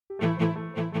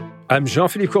I'm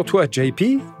Jean-Philippe Courtois,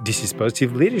 JP. This is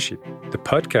Positive Leadership, the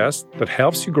podcast that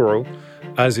helps you grow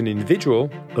as an individual,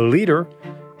 a leader,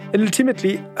 and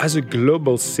ultimately as a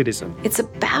global citizen. It's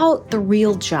about the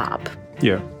real job.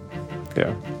 Yeah.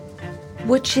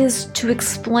 Which is to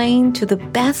explain to the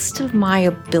best of my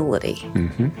ability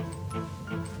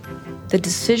the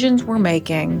decisions we're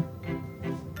making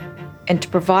and to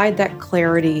provide that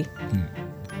clarity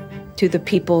to the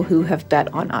people who have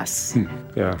bet on us.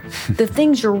 Yeah. The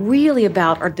things you're really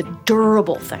about are the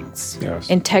durable things. Yes.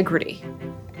 Integrity,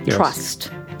 Yes.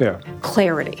 trust, Yeah.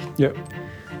 clarity. Yeah.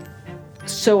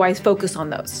 So I focus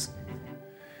on those.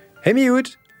 Amy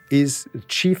Hood is the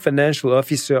Chief Financial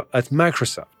Officer at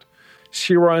Microsoft.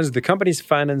 She runs the company's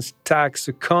finance, tax,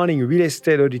 accounting, real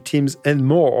estate audit teams, and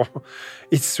more.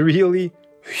 It's really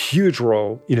a huge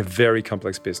role in a very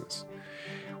complex business.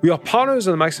 We are partners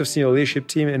on the Microsoft senior leadership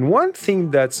team, and one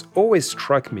thing that's always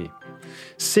struck me,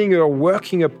 seeing her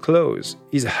working up close,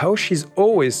 is how she's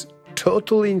always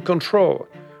totally in control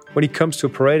when it comes to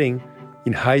operating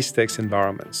in high-stakes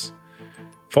environments.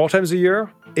 4 times a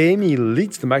year, Amy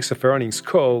leads the Microsoft earnings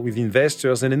call with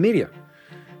investors and the media.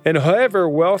 And however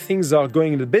well things are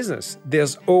going in the business,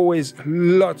 there's always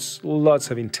lots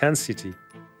of intensity.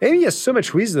 Amy has so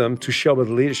much wisdom to share about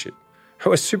leadership. I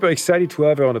was super excited to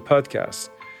have her on the podcast.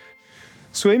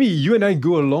 So Amy, you and I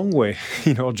go a long way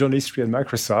in our journey history at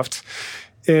Microsoft.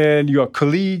 And you are a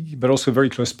colleague, but also a very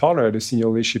close partner at the senior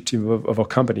leadership team of our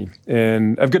company.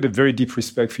 And I've got a very deep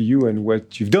respect for you and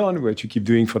what you've done, what you keep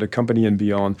doing for the company and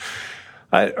beyond.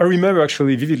 I remember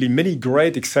actually vividly many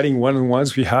great, exciting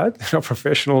one-on-ones we had in our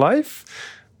professional life.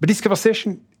 But this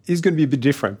conversation is going to be a bit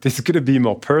different. It's going to be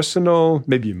more personal,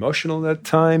 maybe emotional at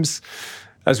times,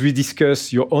 as we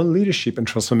discuss your own leadership and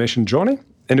transformation journey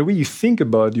and the way you think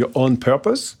about your own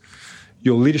purpose,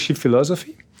 your leadership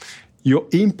philosophy, your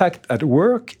impact at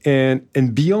work and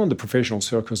beyond the professional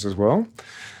circles as well.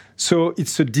 So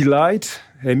it's a delight,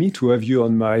 Amy, to have you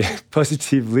on my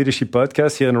Positive Leadership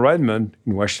podcast here in Redmond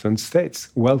in Washington State.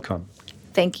 Welcome.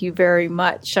 Thank you very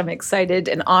much. I'm excited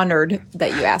and honored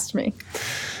that you asked me.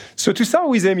 So to start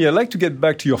with, Amy, I'd like to get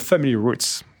back to your family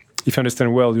roots. If I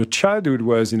understand well, your childhood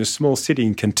was in a small city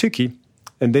in Kentucky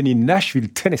and then in Nashville,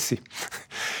 Tennessee.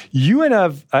 You and I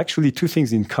have actually 2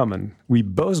 things in common. We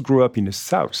both grew up in the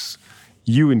South.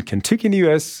 You in Kentucky in the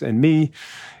US and me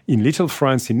in Little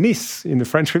France in Nice in the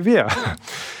French Riviera.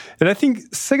 And I think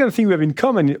second thing we have in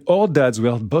common, our dads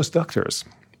were both doctors,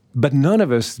 but none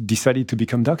of us decided to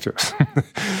become doctors.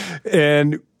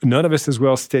 And none of us as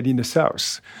well stayed in the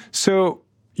South. So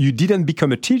you didn't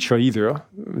become a teacher either,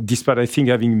 despite I think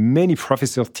having many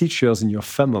professor teachers in your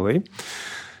family.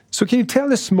 So can you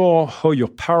tell us more how your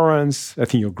parents, I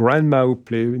think your grandma who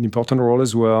played an important role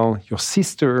as well, your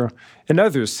sister, and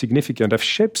others significant have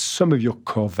shaped some of your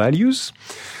core values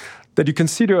that you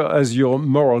consider as your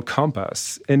moral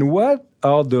compass? And what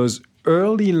are those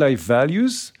early life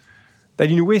values that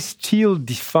in a way still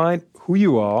define who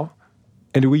you are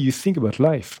and the way you think about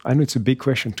life? I know it's a big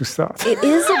question to start. It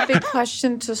is a big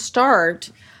question to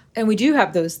start. And we do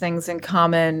have those things in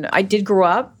common. I did grow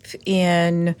up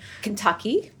in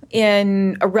Kentucky,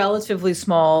 in a relatively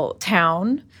small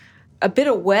town, a bit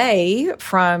away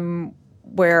from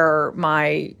where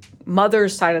my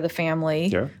mother's side of the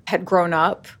family had grown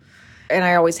up. And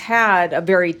I always had a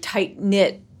very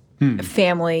tight-knit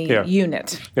family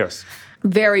unit. Yes.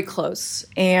 Very close.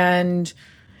 And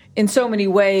in so many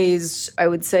ways, I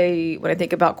would say, when I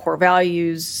think about core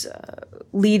values,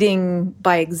 leading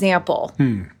by example.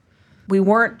 We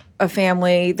weren't a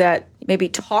family that maybe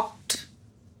talked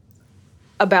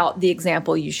about the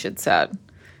example you should set.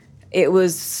 It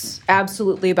was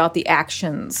absolutely about the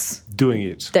actions. Doing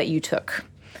it. That you took.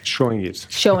 Showing it.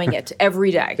 Showing it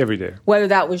every day. Every day. Whether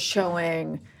that was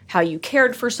showing how you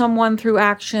cared for someone through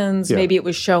actions, maybe it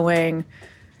was showing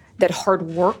that hard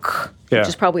work, which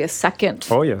is probably a second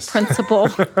principle.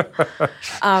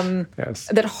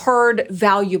 That hard,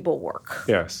 valuable work.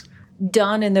 Yes.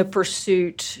 Done in the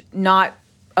pursuit not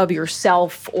of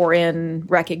yourself or in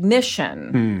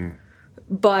recognition,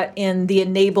 but in the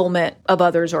enablement of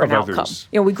others or an outcome.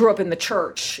 You know, we grew up in the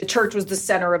church. The church was the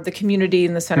center of the community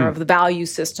and the center of the value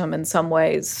system in some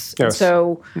ways. Yes. And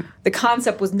so the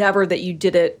concept was never that you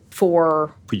did it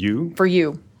for you. For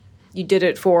you. You did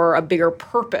it for a bigger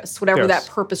purpose, whatever that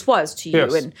purpose was to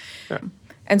you.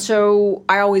 And so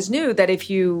I always knew that if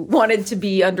you wanted to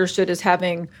be understood as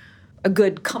having a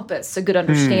good compass, a good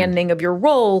understanding of your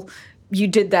role, you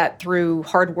did that through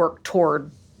hard work toward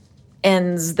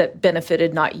ends that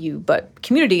benefited not you, but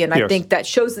community. And I think that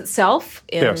shows itself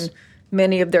in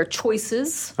many of their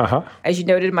choices. Uh-huh. As you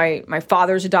noted, my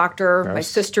father's a doctor, my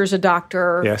sister's a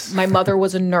doctor, Yes. my mother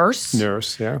was a nurse.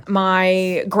 Nurse, yeah.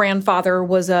 My grandfather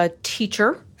was a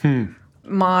teacher.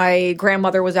 My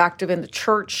grandmother was active in the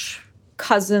church.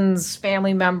 Cousins,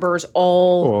 family members,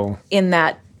 all in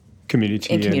that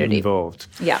community and involved.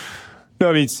 Yeah. No,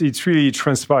 I mean, it's really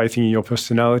transpired, I think, in your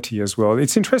personality as well.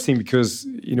 It's interesting because,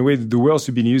 in a way, the words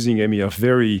you've been using, Amy, are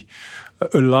very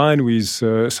aligned with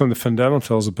some of the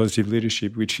fundamentals of positive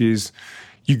leadership, which is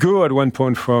you go at one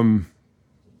point from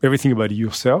everything about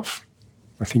yourself.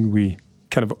 I think we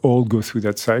kind of all go through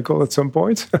that cycle at some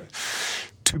point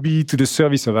to be to the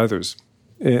service of others.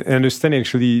 And understanding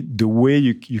actually the way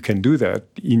you can do that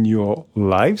in your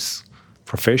lives,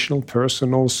 professional,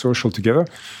 personal, social, together,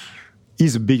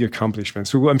 is a big accomplishment.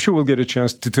 So I'm sure we'll get a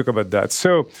chance to talk about that.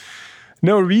 So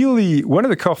now really, one of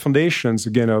the core foundations,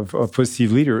 again, of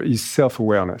positive leader is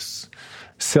self-awareness,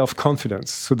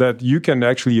 self-confidence, so that you can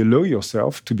actually allow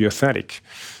yourself to be authentic,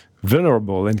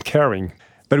 vulnerable, and caring.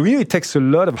 But really, it takes a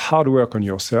lot of hard work on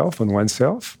yourself, on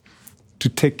oneself, to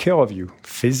take care of you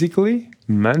physically,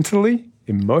 mentally,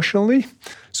 emotionally.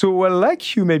 So what I'd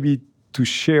like you maybe to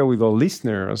share with our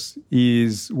listeners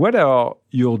is what are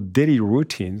your daily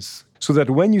routines so that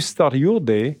when you start your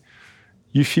day,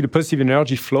 you feel a positive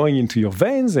energy flowing into your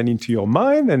veins and into your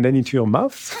mind and then into your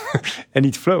mouth, and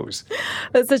it flows.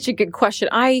 That's such a good question.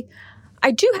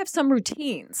 I do have some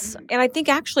routines, and I think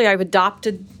actually I've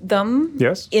adopted them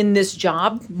in this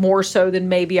job more so than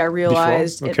maybe I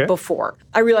realized before.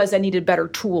 I realized I needed better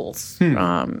tools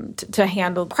to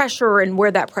handle pressure and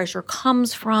where that pressure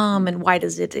comes from and why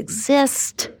does it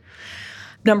exist.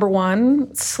 Number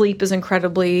one, sleep is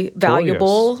incredibly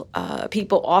valuable.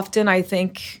 People often, I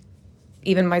think,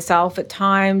 even myself at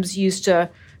times, used to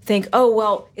think, oh,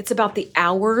 well, it's about the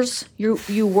hours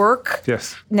you work.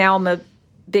 Yes. Now I'm a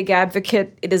big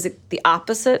advocate. It is the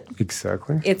opposite.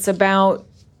 Exactly. It's about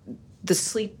the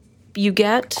sleep you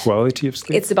get. Quality of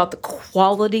sleep. It's about the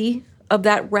quality of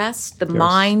that rest, the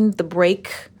mind, the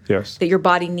break that your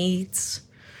body needs.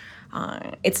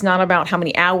 It's not about how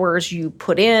many hours you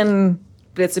put in,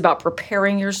 but it's about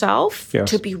preparing yourself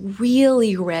to be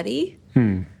really ready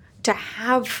to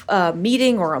have a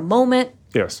meeting or a moment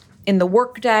in the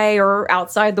workday or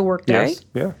outside the workday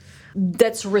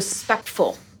that's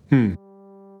respectful.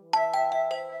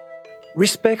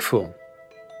 Respectful.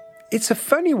 It's a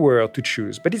funny word to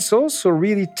choose, but it's also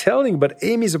really telling about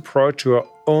Amy's approach to her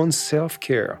own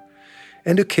self-care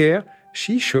and the care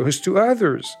she shows to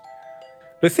others.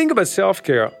 The thing about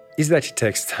self-care is that it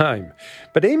takes time,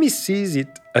 but Amy sees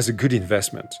it as a good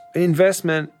investment, an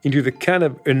investment into the kind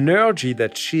of energy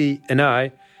that she and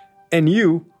I and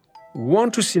you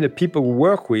want to see the people we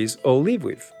work with or live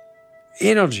with.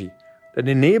 Energy that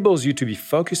enables you to be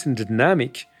focused and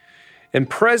dynamic and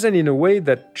present in a way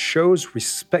that shows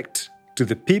respect to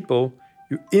the people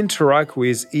you interact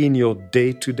with in your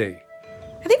day-to-day.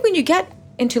 I think when you get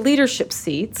into leadership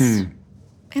seats,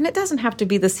 and it doesn't have to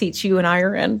be the seats you and I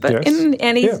are in, but in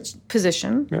any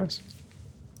position,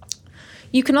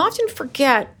 you can often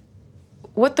forget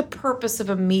what the purpose of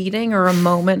a meeting or a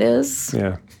moment is.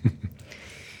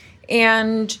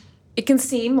 And it can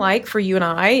seem like, for you and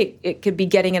I, it could be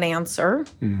getting an answer.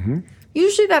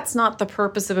 Usually that's not the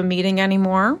purpose of a meeting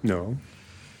anymore. No.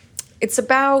 It's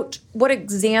about what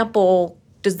example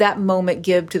does that moment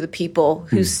give to the people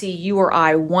who see you or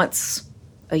I once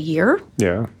a year?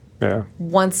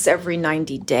 Once every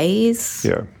 90 days?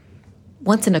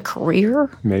 Once in a career?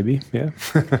 Maybe,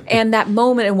 and that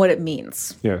moment and what it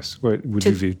means. What would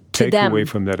you the takeaway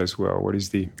from that as well? What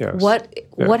is the...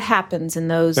 What happens in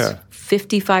those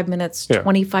 55 minutes,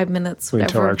 25 minutes,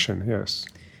 whatever? Interaction,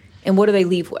 And what do they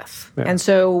leave with? And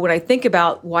so when I think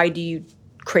about why do you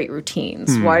create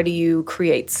routines? Why do you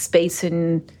create space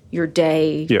in your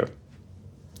day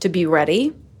to be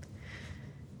ready?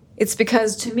 It's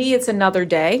because to me it's another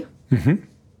day.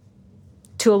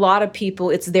 To a lot of people,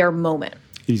 it's their moment.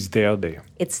 It's their day.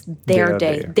 It's their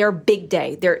day. Their big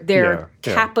day. Their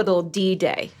capital D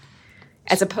day.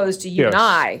 As opposed to you and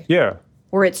I.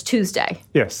 Where it's Tuesday.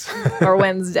 Or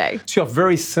Wednesday. So you're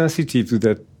very sensitive to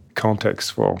that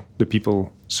context for the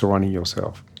people surrounding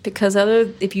yourself. Because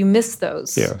if you miss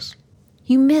those,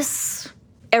 you miss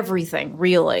everything,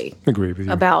 really. Agree with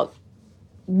you. About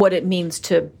what it means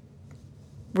to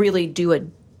really do a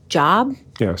job.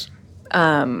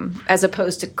 As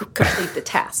opposed to complete the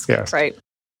task, right?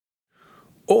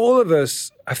 All of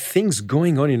us have things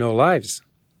going on in our lives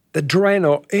that drain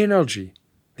our energy.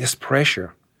 There's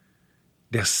pressure.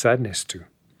 There's sadness too.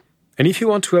 And if you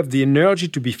want to have the energy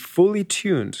to be fully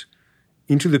tuned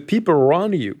into the people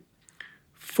around you,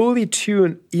 fully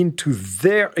tuned into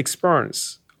their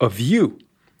experience of you,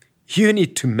 you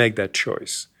need to make that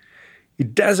choice.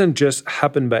 It doesn't just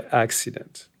happen by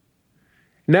accident.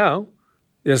 Now,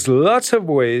 there's lots of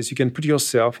ways you can put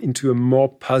yourself into a more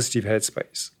positive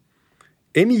headspace.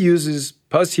 Amy uses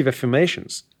positive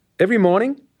affirmations. Every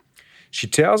morning, she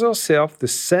tells herself the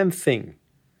same thing.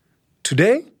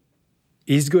 Today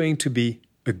is going to be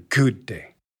a good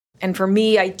day. And for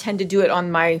me, I tend to do it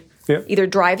on my either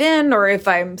drive in, or if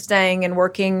I'm staying and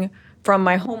working from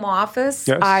my home office,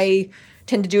 I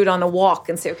tend to do it on a walk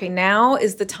and say, okay, now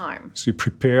is the time. So you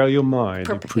prepare your mind.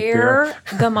 Prepare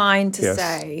the mind to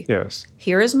say,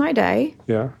 here is my day.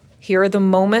 Here are the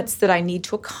moments that I need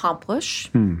to accomplish.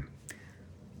 And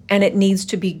it needs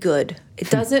to be good. It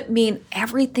doesn't mean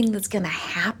everything that's going to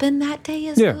happen that day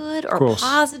is good or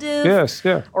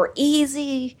positive or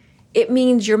easy. It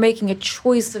means you're making a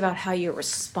choice about how you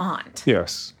respond.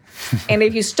 And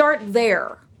if you start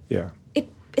there,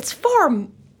 it's far,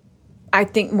 I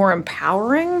think, more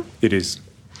empowering. It is.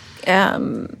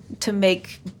 To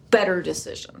make better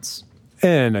decisions.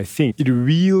 And I think it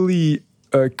really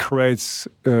creates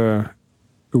a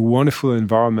wonderful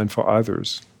environment for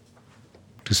others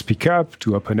to speak up,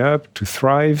 to open up, to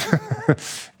thrive,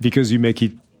 because you make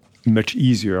it much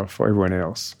easier for everyone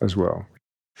else as well.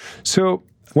 So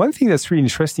one thing that's really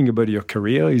interesting about your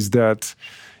career is that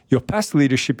your past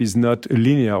leadership is not a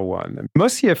linear one.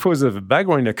 Most CFOs have a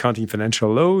background in accounting,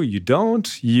 financial law. You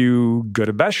don't. You got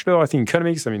a bachelor, I think, in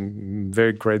economics. I mean,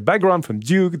 very great background from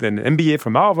Duke, then MBA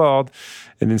from Harvard,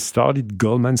 and then started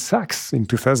Goldman Sachs in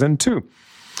 2002.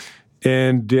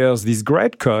 And there's this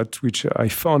great quote, which I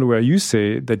found, where you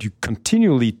say that you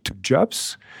continually took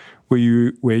jobs where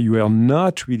you are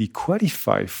not really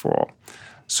qualified for.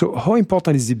 So how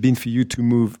important has it been for you to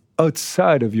move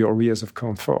outside of your areas of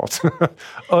comfort,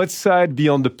 outside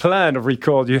beyond the plan of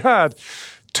record you had,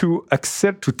 to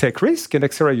accept, to take risk and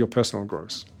accelerate your personal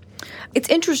growth? It's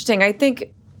interesting. I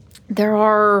think there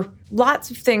are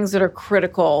lots of things that are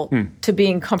critical to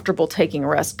being comfortable taking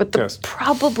risks, but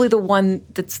probably the one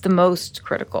that's the most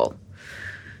critical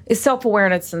is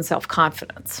self-awareness and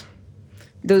self-confidence.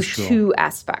 Those two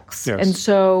aspects. And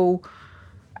so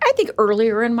I think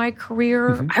earlier in my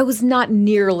career, I was not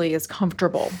nearly as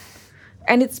comfortable.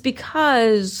 And it's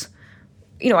because,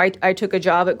 I took a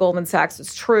job at Goldman Sachs.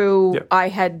 It's true. I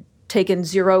had taken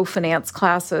 0 finance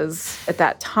classes at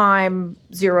that time,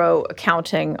 0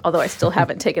 accounting, although I still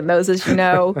haven't taken those, as you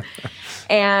know.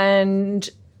 And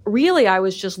really, I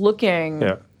was just looking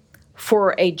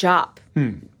for a job,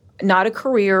 not a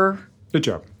career. A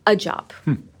job.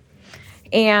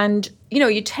 And,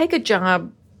 you take a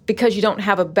job because you don't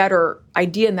have a better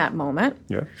idea in that moment.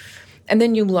 And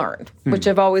then you learn, which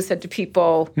I've always said to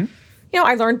people,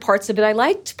 I learned parts of it I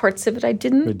liked, parts of it I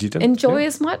didn't enjoy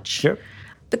as much.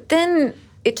 But then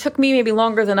it took me maybe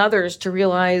longer than others to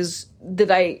realize that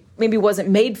I maybe wasn't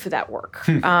made for that work.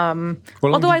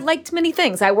 Although I liked many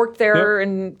things. I worked there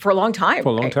for a long time.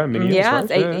 Many years,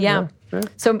 right?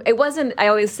 So it wasn't, I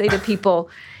always say to people,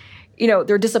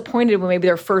 they're disappointed when maybe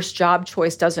their first job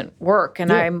choice doesn't work.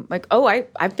 And I'm like,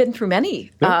 I've been through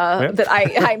many that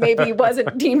I maybe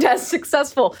wasn't deemed as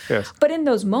successful. But in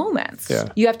those moments,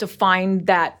 you have to find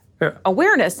that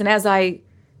awareness. And as I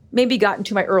maybe got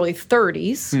into my early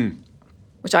 30s,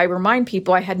 which I remind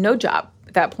people, I had no job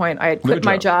at that point. I had quit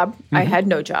my job. I had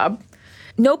no job,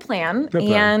 no plan.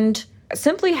 And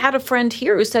simply had a friend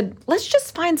here who said, let's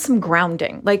just find some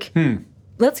grounding.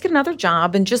 Let's get another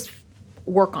job and just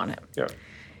work on it.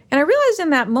 And I realized in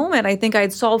that moment, I think I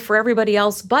had solved for everybody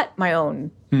else but my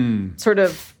own sort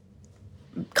of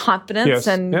confidence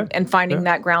and finding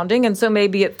that grounding. And so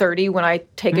maybe at 30, when I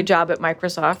take a job at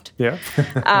Microsoft,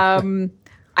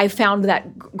 I found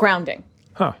that grounding.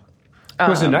 It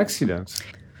was an accident.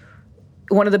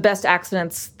 One of the best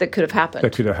accidents that could have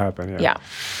happened.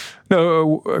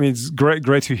 No, I mean, it's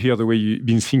great to hear the way you've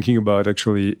been thinking about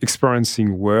actually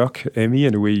experiencing work, Amy,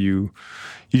 and the way you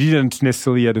didn't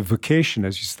necessarily have a vocation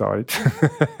as you started,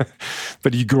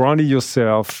 but you grounded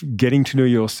yourself, getting to know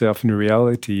yourself in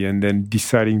reality, and then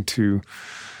deciding to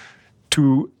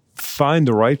find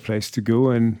the right place to go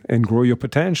and grow your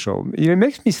potential. It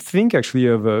makes me think actually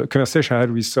of a conversation I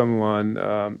had with someone,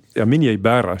 Herminia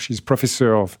Ibarra. She's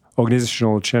professor of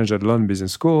organizational change at London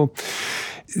Business School.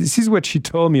 This is what she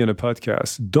told me on a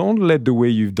podcast. Don't let the way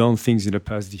you've done things in the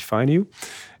past define you.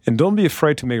 And don't be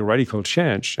afraid to make radical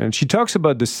change. And she talks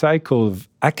about the cycle of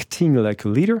acting like a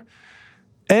leader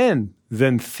and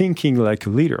then thinking like a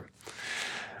leader,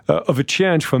 of a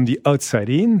change from the outside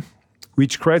in,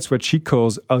 which creates what she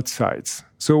calls outsides.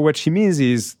 So what she means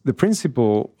is the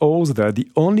principle holds that the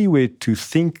only way to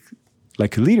think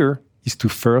like a leader is to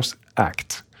first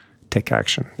act. Take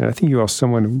action. And I think you are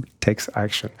someone who takes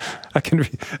action. I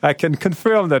can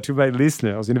confirm that to my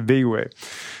listeners in a big way.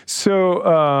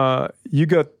 So you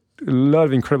got a lot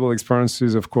of incredible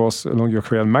experiences, of course, along your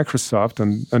career at Microsoft,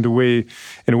 and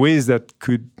in ways that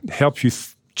could help you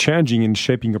changing and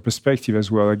shaping your perspective as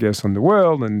well, I guess, on the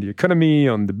world and the economy,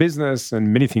 on the business,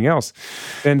 and anything else.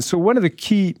 And so one of the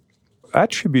key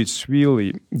attributes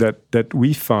really that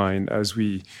we find as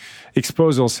we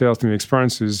expose ourselves to new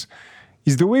experiences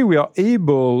is the way we are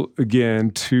able, again,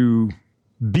 to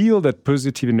build that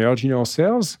positive energy in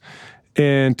ourselves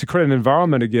and to create an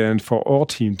environment, again, for our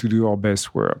team to do our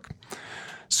best work.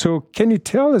 So can you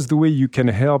tell us the way you can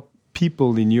help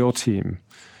people in your team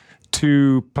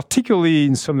to, particularly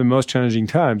in some of the most challenging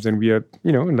times, and we are,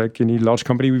 like any large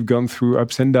company, we've gone through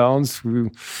ups and downs,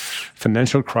 through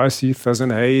financial crisis,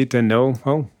 2008, and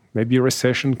maybe a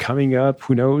recession coming up,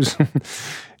 who knows?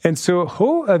 And so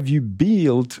how have you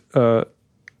built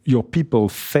your people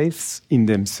faith in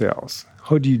themselves?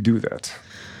 How do you do that?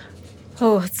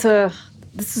 Oh,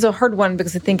 this is a hard one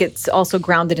because I think it's also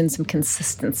grounded in some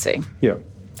consistency. Yeah.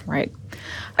 Right.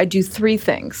 I do three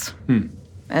things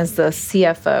as the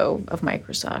CFO of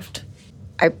Microsoft.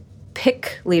 I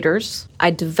pick leaders,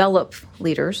 I develop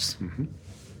leaders,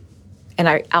 and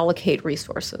I allocate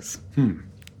resources.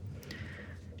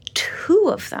 Two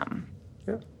of them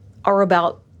are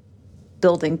about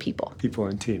building people. People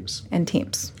and teams.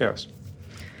 Yes.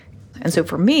 And so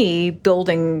for me,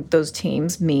 building those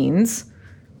teams means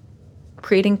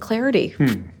creating clarity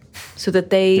so that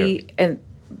they and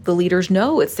the leaders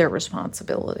know it's their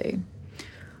responsibility.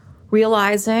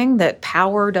 Realizing that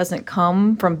power doesn't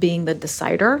come from being the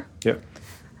decider. Yeah.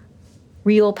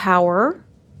 Real power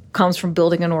comes from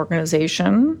building an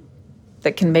organization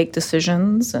that can make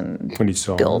decisions and when it's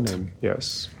build. And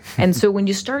yes. And so when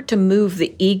you start to move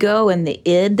the ego and the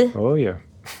id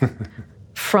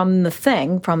from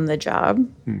the job,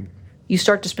 you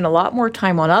start to spend a lot more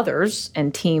time on others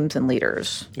and teams and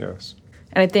leaders. Yes.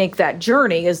 And I think that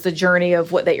journey is the journey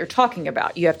of that you're talking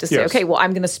about. You have to say, okay, well,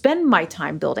 I'm going to spend my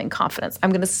time building confidence.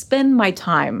 I'm going to spend my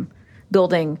time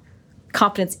building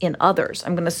confidence in others.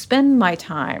 I'm going to spend my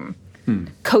time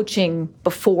coaching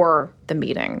before the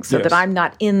meeting so that I'm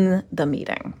not in the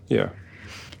meeting. Yeah.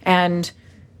 And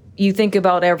you think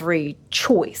about every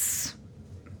choice.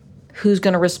 Who's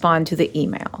going to respond to the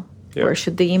email? Yeah. Where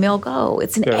should the email go?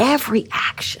 It's in every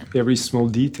action. Every small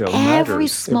detail matters. Every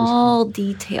small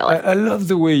detail. I love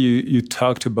the way you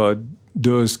talked about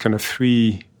those kind of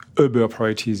three Uber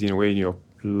priorities in a way in your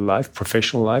life,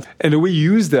 professional life, and the way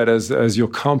you use that as your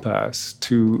compass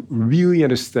to really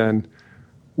understand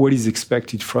what is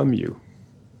expected from you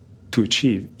to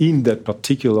achieve in that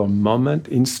particular moment,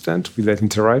 instant, with that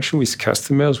interaction with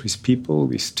customers, with people,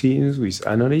 with teams, with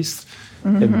analysts,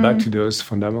 and back to those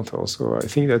fundamentals. So I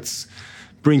think that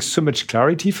brings so much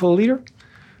clarity for a leader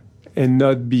and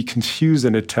not be confused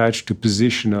and attached to a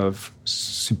position of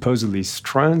supposedly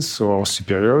strength or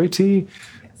superiority,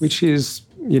 which is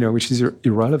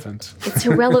irrelevant. It's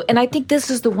irrelevant. And I think this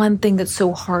is the one thing that's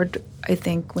so hard, I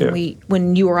think,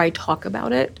 when you or I talk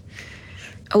about it.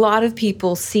 A lot of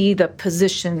people see the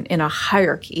position in a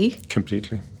hierarchy.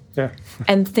 Completely, yeah.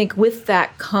 And think with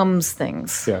that comes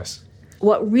things. Yes.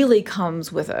 What really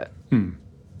comes with it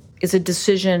is a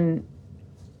decision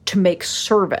to make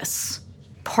service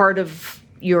part of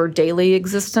your daily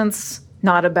existence,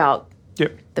 not about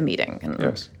the meeting.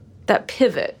 And that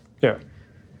pivot,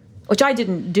 which I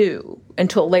didn't do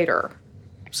until later.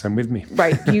 Same with me.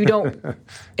 Right. You don't,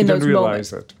 in those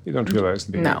realize moments. You don't realize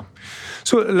the beginning. No.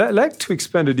 So I'd like to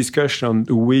expand the discussion on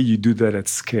the way you do that at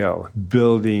scale,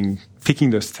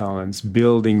 picking those talents,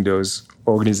 building those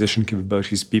organization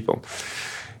capabilities, people.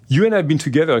 You and I have been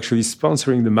together actually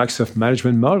sponsoring the Microsoft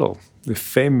Management Model, the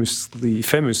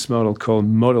famous model called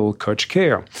Model Coach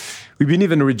Care. We've been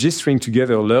even registering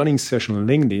together a learning session on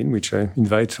LinkedIn, which I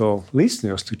invite all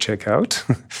listeners to check out.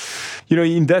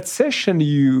 In that session,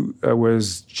 you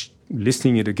was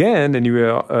listening it again, and you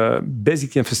were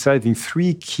basically emphasizing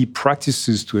three key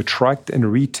practices to attract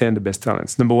and retain the best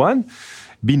talents. Number one,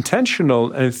 be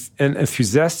intentional and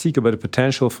enthusiastic about the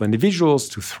potential for individuals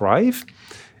to thrive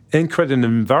and create an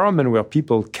environment where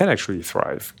people can actually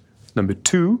thrive. Number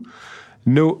two,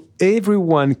 know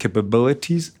everyone's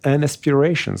capabilities and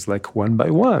aspirations, like one by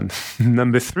one.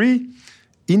 Number three,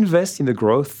 invest in the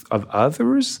growth of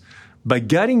others by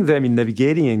guiding them in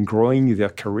navigating and growing their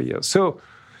careers. So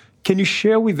can you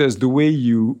share with us the way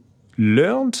you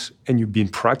learned and you've been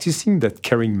practicing that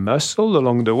caring muscle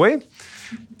along the way?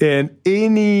 And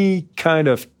any kind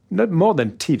of, not more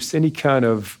than tips, any kind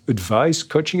of advice,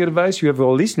 coaching advice you have for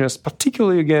our listeners,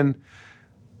 particularly, again,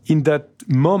 in that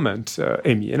moment,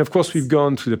 Amy, and of course we've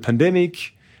gone through the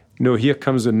pandemic, here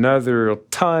comes another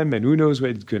time and who knows where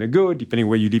it's going to go, depending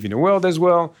where you live in the world as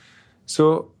well.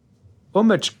 So how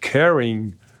much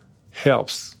caring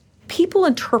helps? People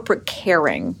interpret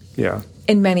caring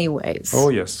in many ways. Oh,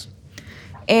 yes.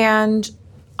 And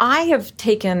I have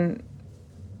taken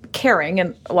caring,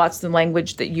 and lots of the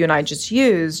language that you and I just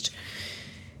used,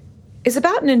 is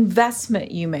about an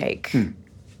investment you make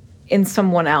in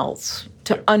someone else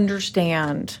to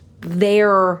understand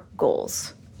their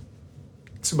goals.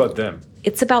 It's about them.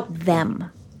 It's about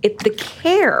them. The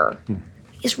care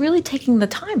is really taking the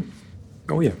time.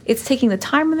 Oh, yeah. It's taking the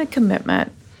time and the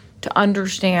commitment to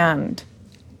understand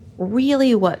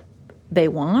really what they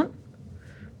want,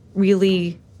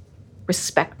 really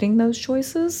respecting those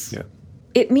choices. Yeah.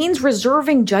 It means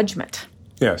reserving judgment.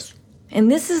 Yes.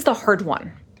 And this is the hard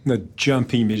one. Not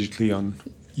jumping immediately on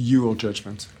your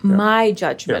judgment. My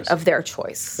judgment of their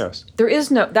choice. Yes.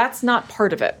 That's not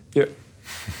part of it. Yeah.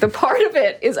 The part of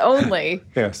it is only,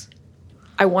 yes,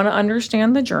 I want to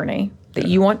understand the journey that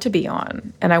you want to be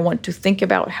on, and I want to think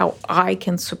about how I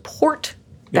can support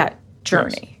that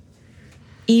journey,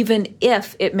 even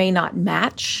if it may not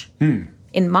match,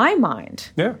 in my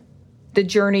mind, the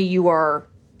journey you are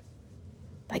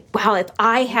like, wow, if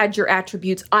I had your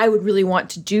attributes, I would really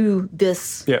want to do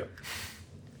this. Yeah.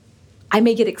 I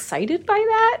may get excited by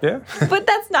that, but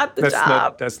that's not the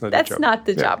job. That's not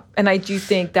the job. And I do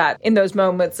think that in those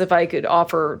moments, if I could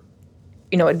offer,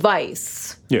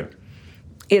 advice,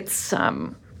 it's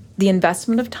the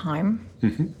investment of time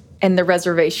and the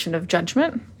reservation of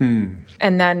judgment.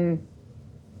 And then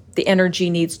the energy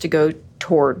needs to go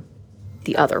toward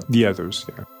the other. The others,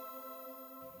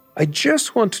 I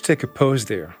just want to take a pause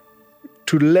there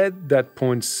to let that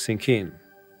point sink in.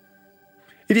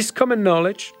 It is common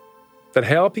knowledge that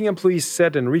helping employees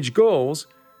set and reach goals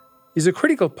is a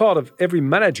critical part of every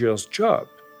manager's job.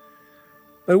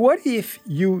 But what if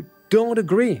you don't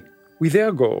agree with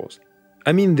their goals?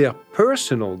 I mean their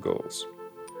personal goals.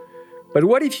 But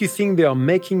what if you think they are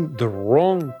making the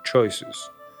wrong choices?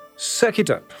 Suck it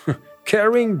up.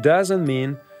 Caring doesn't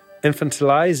mean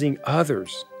infantilizing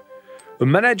others. A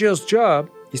manager's job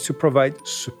is to provide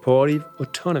supportive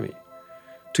autonomy,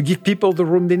 to give people the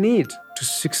room they need to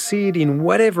succeed in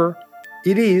whatever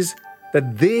it is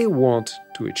that they want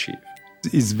to achieve.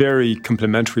 It's very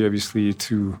complementary, obviously,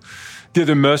 to the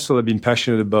other muscle I've been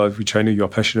passionate about, which I know you're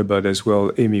passionate about as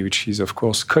well, Amy, which is, of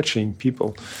course, coaching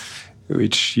people,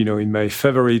 which, in one of my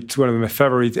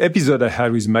favorite episodes I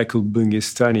had with Michael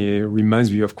Bungestani,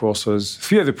 reminds me, of course, of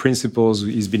 3 other principles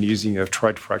he's been using. I've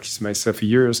tried to practice myself for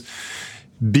years.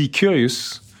 Be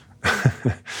curious,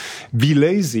 be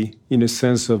lazy in a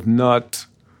sense of not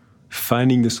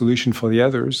finding the solution for the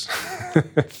others,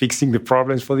 fixing the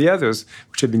problems for the others,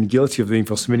 which I've been guilty of doing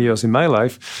for so many years in my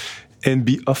life, and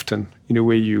be often, in a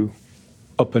way, you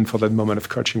open for that moment of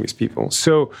coaching with people.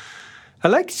 So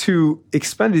I'd like to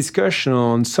expand the discussion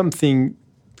on something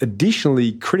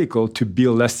additionally critical to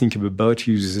build lasting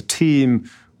capabilities as a team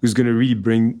who's going to really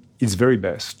bring its very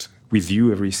best with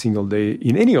you every single day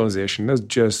in any organization, not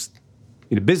just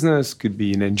in a business, could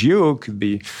be an NGO, could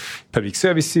be public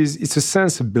services. It's a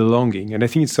sense of belonging. And I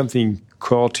think it's something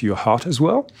core to your heart as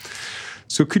well.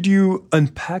 So could you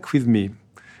unpack with me,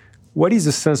 what is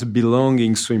the sense of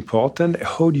belonging so important?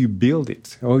 How do you build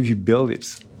it? How do you build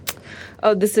it?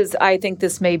 Oh, I think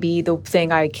this may be the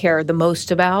thing I care the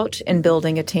most about in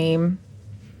building a team.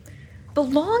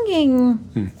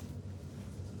 Belonging,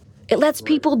 it lets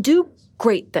people do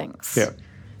great things. Yeah.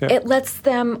 It lets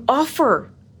them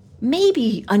offer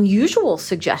maybe unusual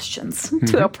suggestions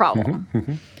to a problem.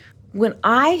 When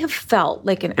I have felt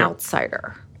like an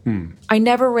outsider, I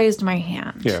never raised my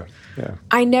hand.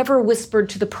 I never whispered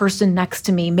to the person next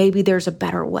to me, maybe there's a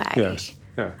better way. Yes.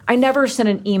 Yeah. I never sent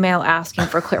an email asking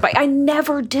for clarity. I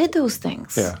never did those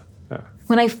things.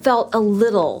 When I felt a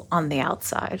little on the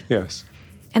outside. Yes.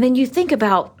 And then you think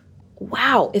about,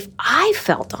 wow, if I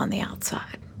felt on the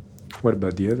outside. What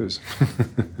about the others?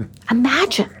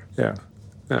 Imagine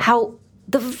how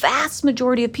the vast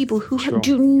majority of people who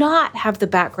do not have the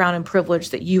background and privilege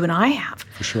that you and I have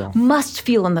must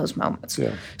feel in those moments.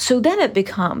 So then it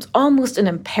becomes almost an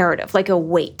imperative, like a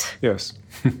weight. Yes.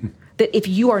 That if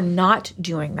you are not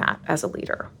doing that as a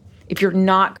leader, if you're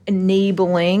not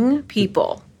enabling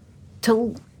people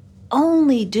to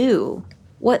only do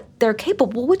what they're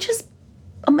capable, which is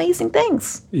amazing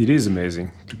things. It is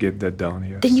amazing to get that down,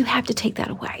 yes. Then you have to take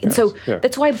that away. And so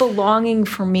that's why belonging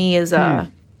for me is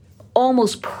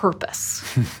almost purpose.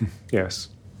 Yes.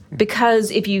 Because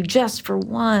if you just for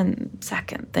 1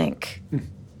 second think,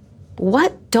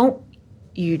 what don't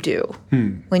you do?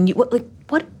 When you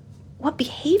what what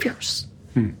behaviors?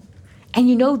 And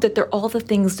you know that they're all the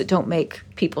things that don't make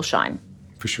people shine.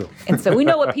 For sure. And so we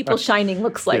know what people shining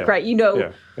looks like, right? You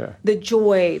know, the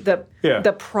joy,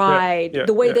 the pride,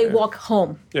 the way they walk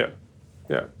home.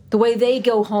 The way they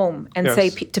go home and say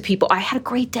to people, I had a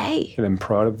great day. And I'm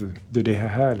proud of the day I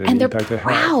had. And they're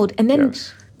proud. And then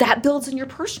that builds in your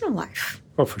personal life.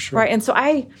 Oh, for sure. Right. And so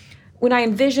when I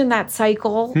envision that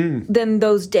cycle, then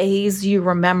those days you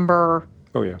remember,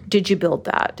 did you build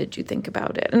that? Did you think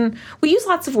about it? And we use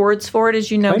lots of words for it,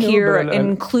 as you know, here,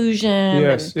 inclusion.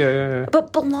 Yes,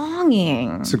 But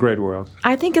belonging. It's a great word.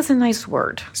 I think it's a nice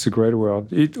word. It's a great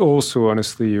word. It also,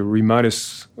 honestly, reminds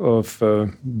us of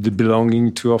the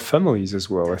belonging to our families as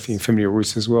well. I think family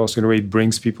roots as well. So in a way, it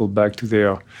brings people back to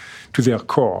their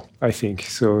core, I think.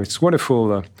 So it's a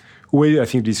wonderful way, I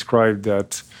think, to describe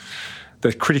that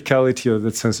criticality of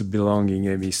that sense of belonging,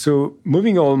 Amy. So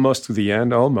moving almost to the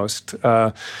end, I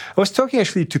was talking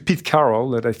actually to Pete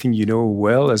Carroll, that I think you know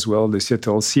well as well, the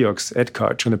Seattle Seahawks head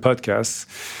coach, on the podcast.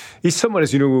 He's someone,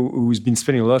 as you know, who's been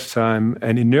spending a lot of time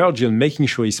and energy on making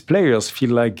sure his players feel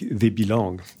like they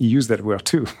belong. He used that word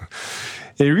too.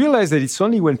 And he realized that it's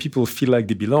only when people feel like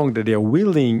they belong that they are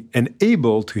willing and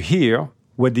able to hear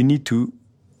what they need to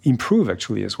improve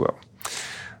actually as well.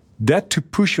 That to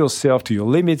push yourself to your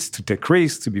limits, to take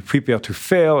risks, to be prepared to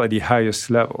fail at the highest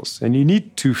levels. And you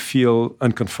need to feel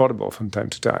uncomfortable from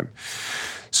time to time.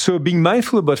 So being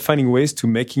mindful about finding ways to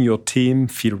making your team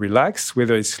feel relaxed,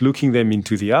 whether it's looking them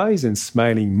into the eyes and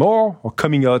smiling more or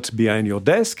coming out behind your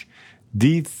desk,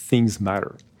 these things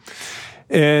matter.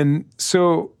 And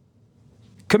so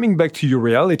coming back to your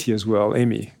reality as well,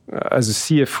 Amy, as a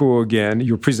CFO again,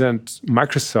 you present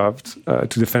Microsoft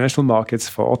to the financial markets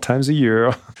 4 times a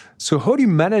year. So how do you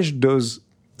manage those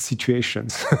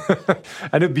situations?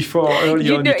 I know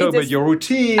earlier on you talked about your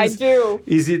routines. I do.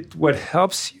 Is it what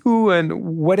helps you?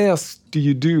 And what else do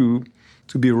you do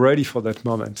to be ready for that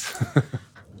moment?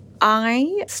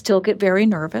 I still get very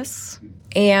nervous.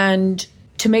 And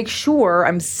to make sure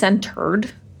I'm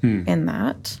centered in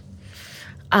that,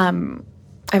 I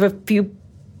have a few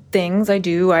things I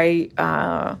do.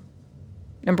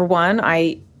 Number one,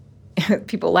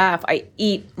 people laugh, I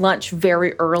eat lunch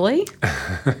very early.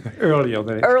 Earlier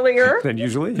than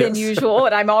usually? Than usual.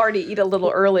 And I'm already eat a little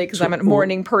early because I'm a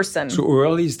morning person. So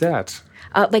early is that?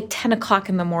 Like 10 o'clock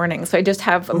in the morning. So I just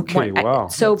have... wow.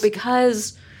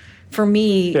 Because for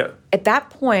me, at that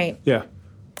point,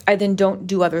 I then don't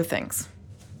do other things.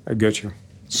 I get you.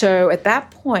 So at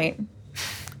that point...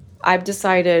 I've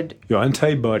decided... Your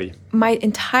entire body. My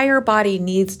entire body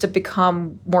needs to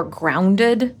become more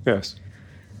grounded. Yes.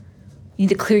 You need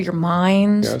to clear your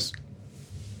mind. Yes.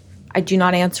 I do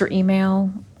not answer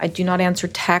email. I do not answer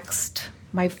text.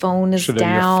 My phone is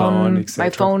down. Your phone, my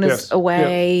phone is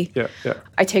away. Yeah.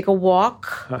 I take a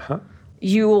walk.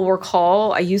 You will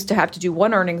recall I used to have to do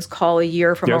one earnings call a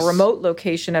year from a remote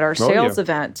location at our sales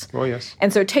event. Oh, yes.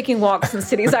 And so taking walks in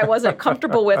cities I wasn't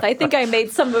comfortable with, I think I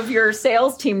made some of your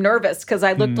sales team nervous because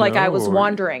I looked like I was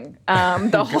wandering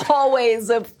the hallways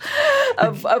of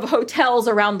hotels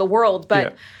around the world.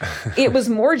 But it was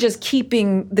more just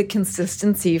keeping the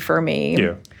consistency for me.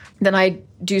 Yeah. Then I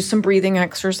do some breathing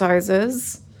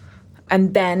exercises.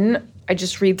 And then I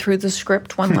just read through the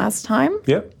script one last time.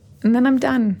 Yep. And then I'm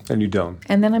done. And you're done.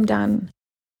 And then I'm done.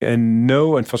 And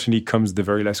now, unfortunately, comes the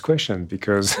very last question,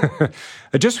 because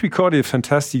I just recorded a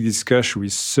fantastic discussion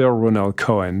with Sir Ronald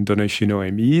Cohen. Don't know if you know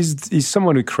him. He's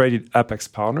someone who created Apex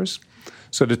Partners.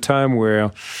 So at the time where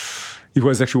he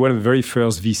was actually one of the very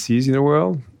first VCs in the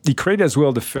world. He created as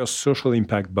well the first social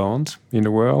impact bond in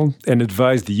the world and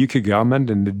advised the UK government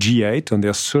and the G8 on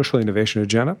their social innovation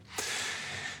agenda.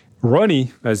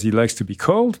 Ronnie, as he likes to be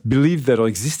called, believed that our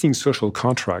existing social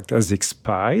contract has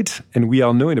expired, and we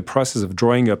are now in the process of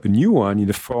drawing up a new one in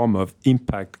the form of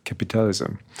impact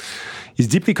capitalism. He's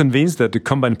deeply convinced that the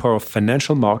combined power of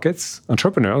financial markets,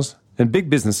 entrepreneurs, and big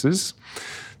businesses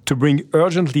to bring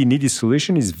urgently needed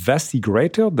solutions is vastly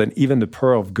greater than even the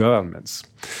power of governments,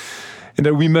 and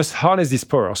that we must harness this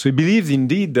power. So he believes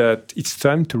indeed that it's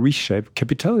time to reshape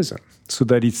capitalism so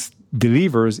that it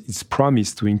delivers its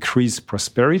promise to increase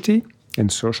prosperity and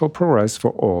social progress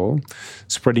for all,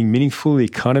 spreading meaningful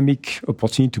economic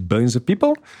opportunity to billions of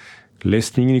people,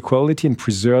 lessening inequality, and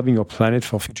preserving our planet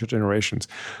for future generations.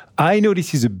 I know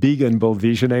this is a big and bold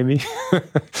vision, Amy.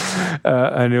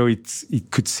 I know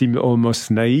it could seem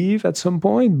almost naive at some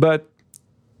point, but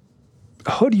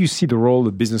how do you see the role of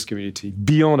the business community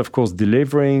beyond, of course,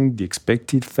 delivering the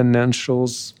expected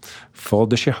financials for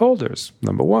the shareholders,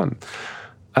 number one?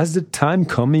 Has the time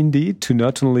come indeed to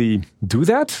not only do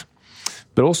that,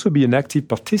 but also be an active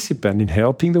participant in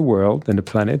helping the world and the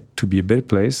planet to be a better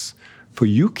place for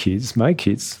you kids, my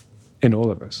kids, and all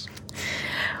of us.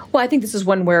 Well, I think this is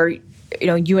one where,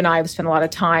 you and I have spent a lot of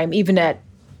time, even at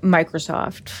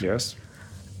Microsoft, Yes.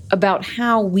 about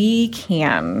how we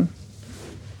can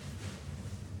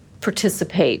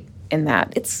participate in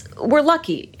that. We're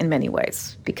lucky in many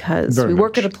ways because Very we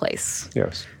work much. at a place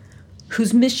Yes.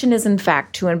 whose mission is, in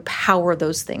fact, to empower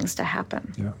those things to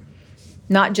happen. Yeah.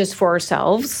 Not just for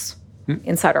ourselves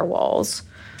inside our walls,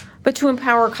 but to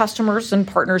empower customers and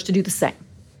partners to do the same.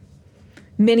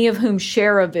 Many of whom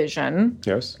share a vision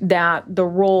Yes. that the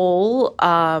role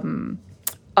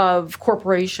of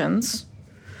corporations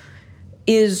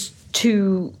is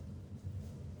to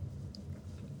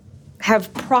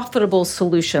have profitable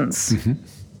solutions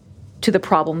to the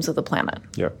problems of the planet.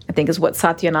 Yeah. I think is what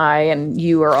Satya and I and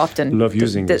you are often Love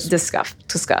using this.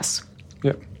 discuss.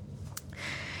 Yeah.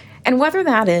 And whether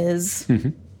that is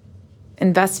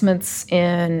investments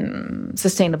in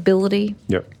sustainability,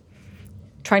 Yeah.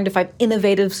 trying to find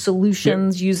innovative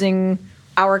solutions using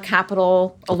our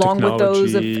capital along with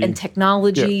those and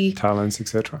technology Yeah. Talents,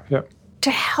 etc. Yeah. to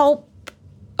help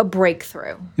a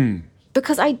breakthrough.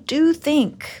 Because I do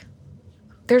think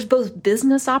there's both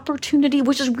business opportunity,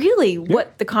 which is really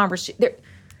what the conversation...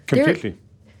 Completely.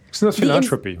 It's not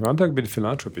philanthropy. We're not talking about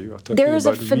philanthropy. We're talking There's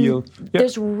about real...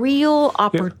 there's real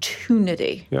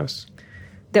opportunity Yes.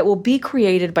 that will be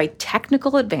created by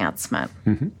technical advancement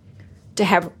to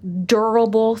have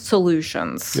durable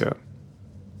solutions Yeah.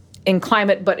 in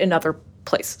climate, but in other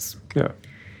places. Yeah.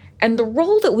 And the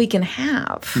role that we can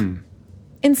have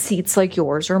in seats like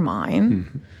yours or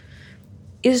mine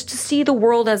is to see the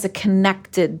world as a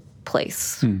connected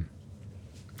place,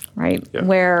 right? Yeah.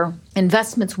 Where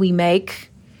investments we make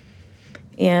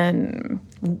in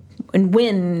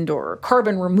wind or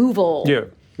carbon removal Yeah.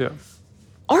 Yeah.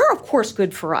 are, of course,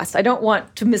 good for us. I don't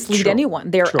want to mislead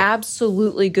anyone. They're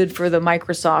absolutely good for the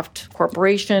Microsoft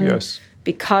Corporation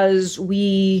because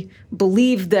we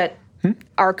believe that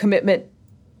our commitment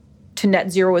to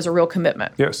net zero is a real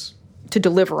commitment Yes. to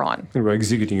deliver on. And we're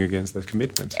executing against that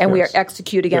commitment. And we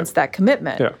execute against that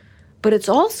commitment. Yeah. But it's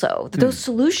also that those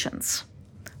solutions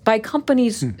by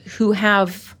companies who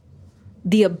have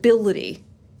the ability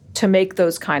to make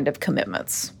those kind of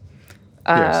commitments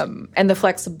and the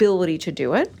flexibility to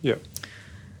do it Yeah.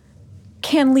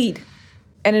 can lead.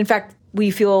 And in fact,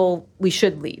 we feel we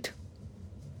should lead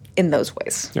in those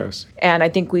ways. Yes. And I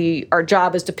think our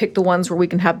job is to pick the ones where we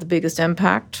can have the biggest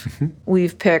impact.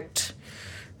 We've picked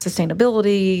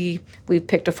sustainability. We've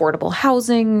picked affordable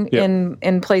housing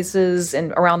in places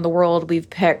and around the world. We've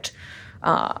picked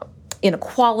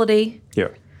inequality. Yeah.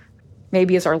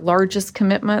 Maybe as our largest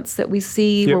commitments that we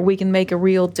see where we can make a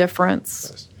real difference.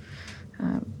 Yes.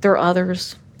 There are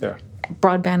others. Yeah.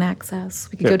 Broadband access.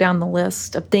 We could go down the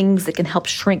list of things that can help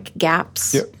shrink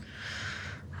gaps. Yeah.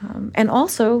 And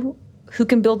also who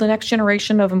can build the next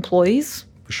generation of employees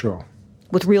For sure.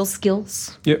 with real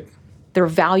skills. Yeah. They're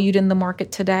valued in the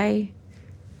market today.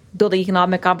 Build an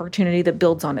economic opportunity that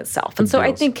builds on itself. And so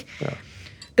I think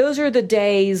those are the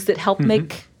days that help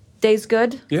make days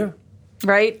good. Yeah.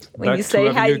 Right? When you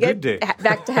say how you get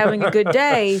back to having a good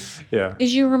day,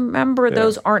 is you remember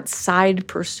those aren't side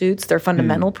pursuits, they're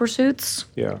fundamental pursuits.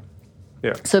 Yeah.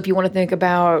 Yeah. So if you want to think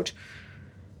about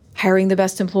hiring the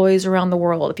best employees around the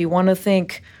world, if you want to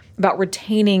think about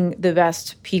retaining the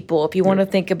best people, if you want to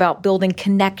think about building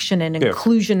connection and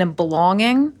inclusion and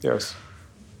belonging, Yes.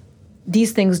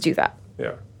 these things do that.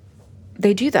 Yeah.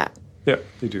 They do that. Yeah,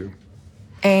 they do.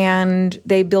 And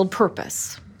they build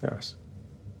purpose. Yes.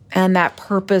 And that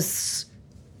purpose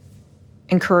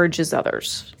encourages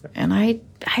others. And I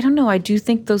don't know, I do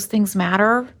think those things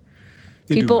matter.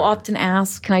 People often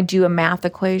ask, can I do a math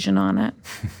equation on it?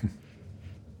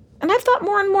 And I've thought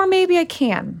more and more, maybe I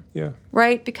can. Yeah.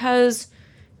 Right? Because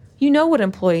you know what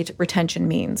employee retention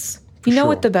means. You know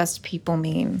what the best people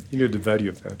mean. You know the value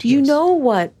of that. You know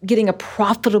what getting a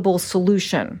profitable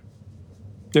solution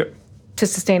to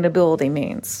sustainability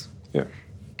means. Yeah.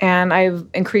 And I've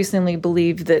increasingly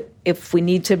believed that if we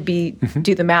need to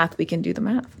do the math, we can do the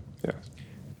math. Yeah.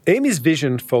 Amy's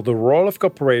vision for the role of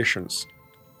corporations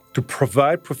to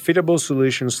provide profitable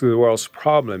solutions to the world's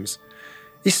problems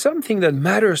is something that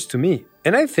matters to me,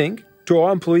 and I think to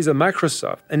our employees at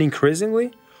Microsoft, and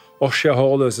increasingly our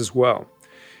shareholders as well.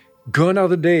 Gone are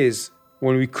the days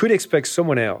when we could expect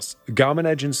someone else, a government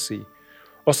agency,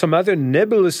 or some other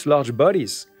nebulous large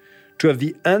bodies to have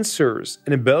the answers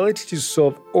and ability to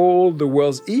solve all the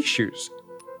world's issues.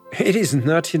 It is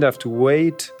not enough to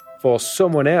wait for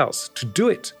someone else to do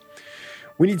it.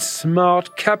 We need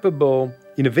smart, capable,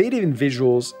 innovative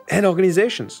individuals and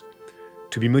organizations.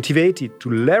 to be motivated to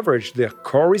leverage their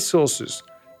core resources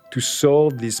to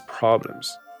solve these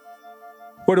problems.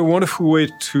 What a wonderful way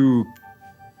to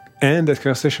end that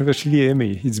conversation with Ashley,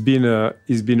 Amy. It's been a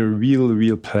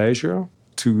real pleasure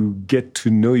to get to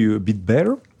know you a bit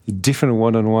better, a different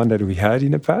one-on-one that we had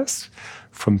in the past,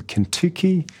 from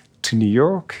Kentucky to New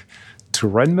York to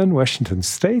Redmond, Washington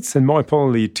State, and more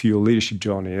importantly, to your leadership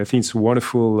journey. I think it's a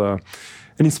wonderful, an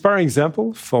inspiring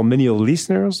example for many of our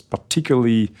listeners,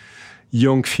 particularly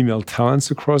young female talents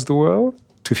across the world,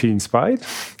 to feel inspired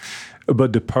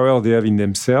about the power they have in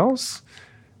themselves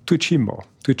to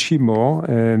achieve more,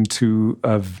 and to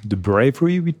have the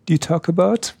bravery you talk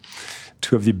about,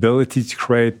 to have the ability to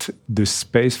create the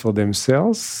space for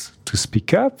themselves, to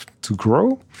speak up, to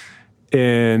grow,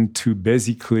 and to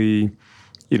basically,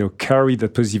 carry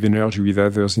that positive energy with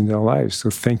others in their lives. So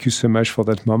thank you so much for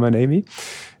that moment, Amy.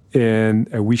 And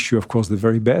I wish you, of course, the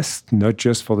very best, not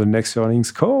just for the next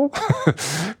earnings call,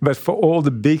 but for all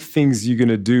the big things you're going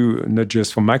to do, not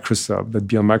just for Microsoft, but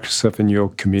beyond Microsoft and your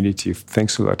community.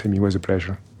 Thanks a lot, Amy. It was a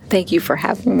pleasure. Thank you for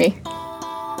having me.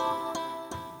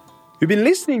 You've been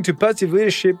listening to Positive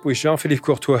Leadership with Jean-Philippe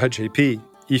Courtois at JP.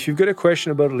 If you've got a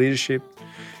question about leadership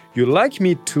you'd like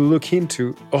me to look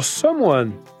into, or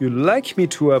someone you'd like me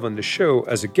to have on the show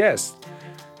as a guest,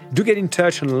 do get in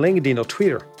touch on LinkedIn or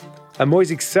Twitter. I'm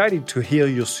always excited to hear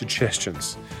your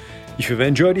suggestions. If you've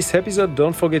enjoyed this episode,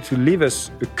 don't forget to leave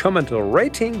us a comment or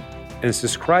rating and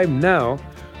subscribe now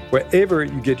wherever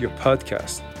you get your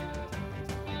podcast.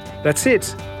 That's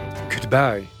it.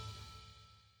 Goodbye.